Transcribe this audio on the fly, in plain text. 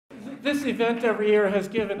This event every year has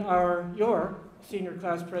given your senior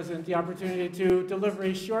class president the opportunity to deliver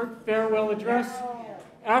a short farewell address,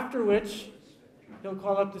 after which he'll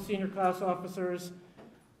call up the senior class officers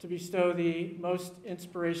to bestow the Most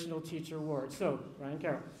Inspirational Teacher Award. So, Ryan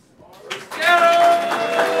Carroll.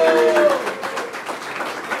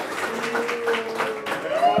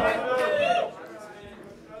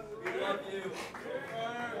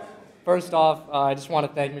 First off, I just want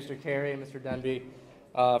to thank Mr. Kery and Mr. Denby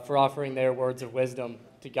for offering their words of wisdom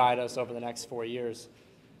to guide us over the next 4 years.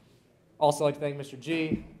 Also, I'd like to thank Mr.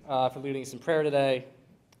 G for leading us in prayer today,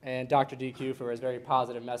 and Dr. DQ for his very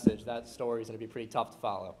positive message. That story is going to be pretty tough to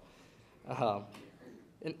follow.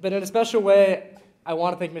 But in a special way, I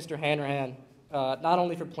want to thank Mr. Hanrahan, not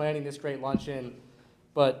only for planning this great luncheon,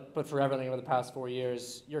 but for everything over the past 4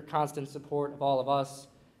 years. Your constant support of all of us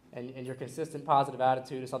and your consistent positive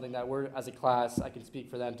attitude is something that we're, as a class, I can speak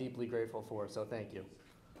for them, deeply grateful for, so thank you.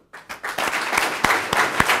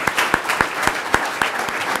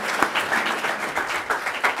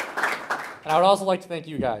 And I would also like to thank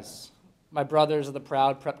you guys, my brothers of the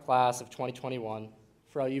proud prep class of 2021,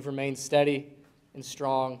 for how you've remained steady and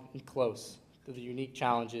strong and close to the unique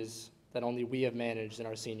challenges that only we have managed in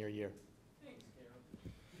our senior year.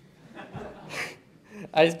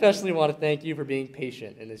 I especially want to thank you for being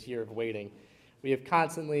patient in this year of waiting. We have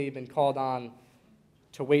constantly been called on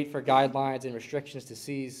to wait for guidelines and restrictions to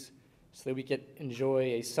cease so that we could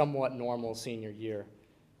enjoy a somewhat normal senior year.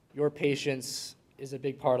 Your patience is a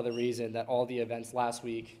big part of the reason that all the events last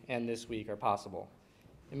week and this week are possible.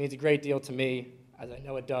 It means a great deal to me, as I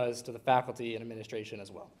know it does to the faculty and administration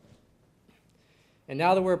as well. And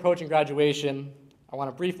now that we're approaching graduation, I want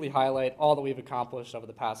to briefly highlight all that we've accomplished over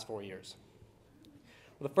the past 4 years.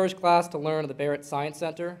 We're the first class to learn at the Barrett Science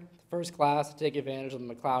Center, the first class to take advantage of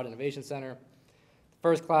the McLeod Innovation Center, the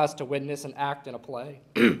first class to witness and act in a play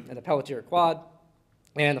at the Pelletier Quad,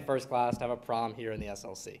 and the first class to have a prom here in the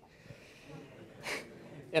SLC.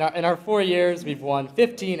 In our 4 years, we've won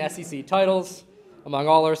 15 SEC titles among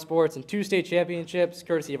all our sports and 2 state championships,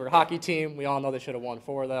 courtesy of our hockey team. We all know they should have won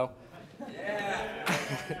 4, though. Yeah.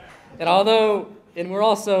 And we're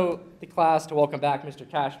also the class to welcome back Mr.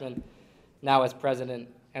 Cashman, now as president.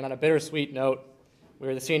 And on a bittersweet note, we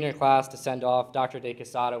were the senior class to send off Dr. De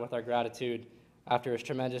Quesada with our gratitude after his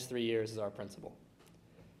tremendous 3 years as our principal.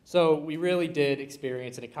 So we really did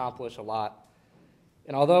experience and accomplish a lot.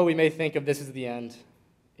 And although we may think of this as the end,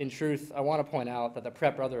 in truth, I want to point out that the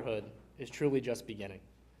Prep Brotherhood is truly just beginning.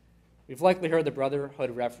 We've likely heard the Brotherhood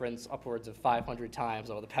reference upwards of 500 times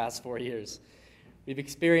over the past 4 years. We've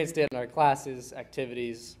experienced it in our classes,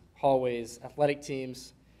 activities, hallways, athletic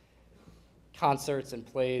teams, concerts and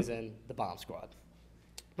plays, and the bomb squad.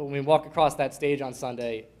 But when we walk across that stage on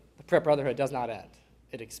Sunday, the Prep Brotherhood does not end.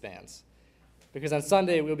 It expands. Because on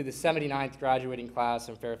Sunday, we'll be the 79th graduating class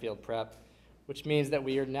in Fairfield Prep, which means that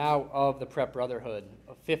we are now of the Prep Brotherhood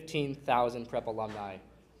of 15,000 Prep alumni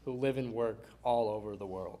who live and work all over the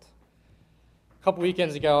world. A couple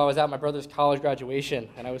weekends ago, I was at my brother's college graduation,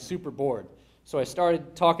 and I was super bored. So I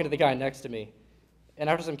started talking to the guy next to me. And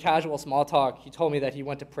after some casual small talk, he told me that he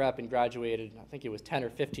went to prep and graduated, I think it was 10 or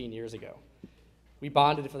 15 years ago. We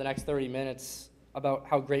bonded for the next 30 minutes about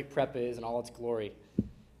how great prep is and all its glory.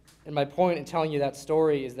 And my point in telling you that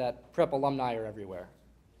story is that prep alumni are everywhere.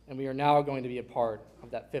 And we are now going to be a part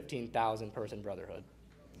of that 15,000 person brotherhood.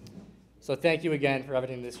 So thank you again for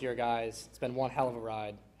everything this year, guys. It's been one hell of a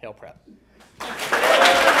ride. Hail Prep.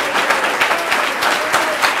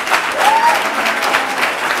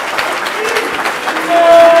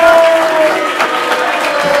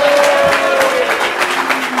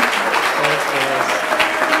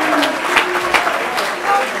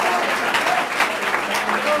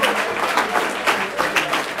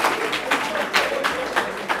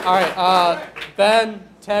 All right, Ben,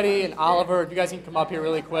 Teddy, and Oliver, if you guys can come up here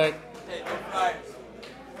really quick.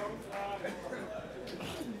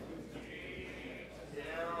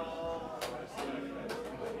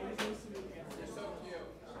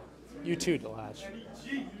 You too, Delage.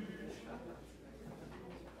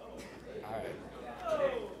 All right.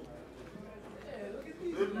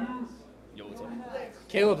 Yo, what's up?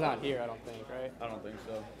 Caleb's not here, I don't think, right? I don't think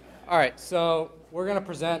so. All right, so we're going to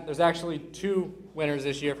present. There's actually 2 winners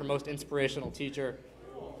this year for Most Inspirational Teacher.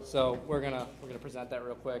 So we're gonna present that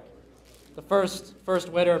real quick. The first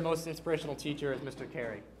winner of Most Inspirational Teacher is Mr.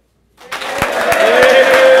 Kery.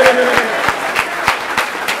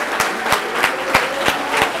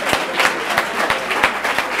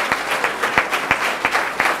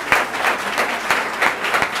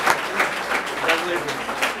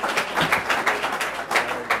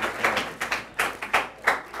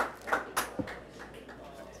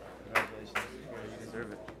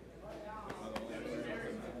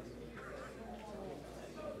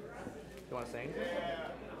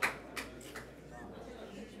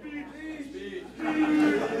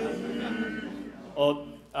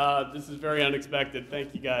 This is very unexpected.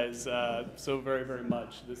 Thank you guys so very, very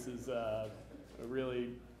much. This is a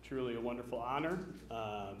really, truly a wonderful honor.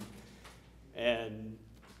 And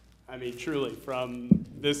I mean, truly, from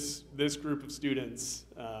this group of students,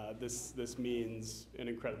 this means an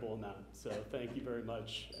incredible amount. So thank you very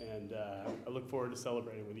much, and I look forward to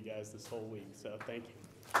celebrating with you guys this whole week. So thank you.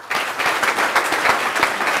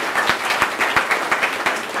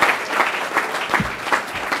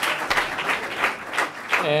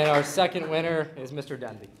 And our second winner is Mr.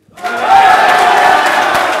 Denby.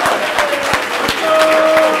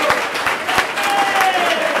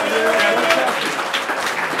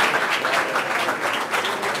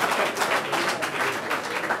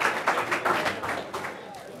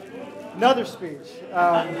 Another speech.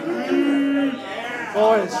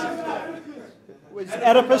 Boys. Was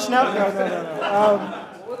Oedipus now?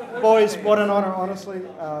 No. Boys, what an honor, honestly.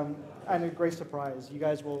 And a great surprise. You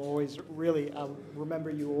guys will always really remember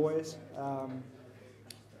you always.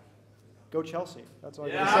 Go Chelsea. That's all I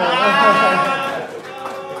got to say.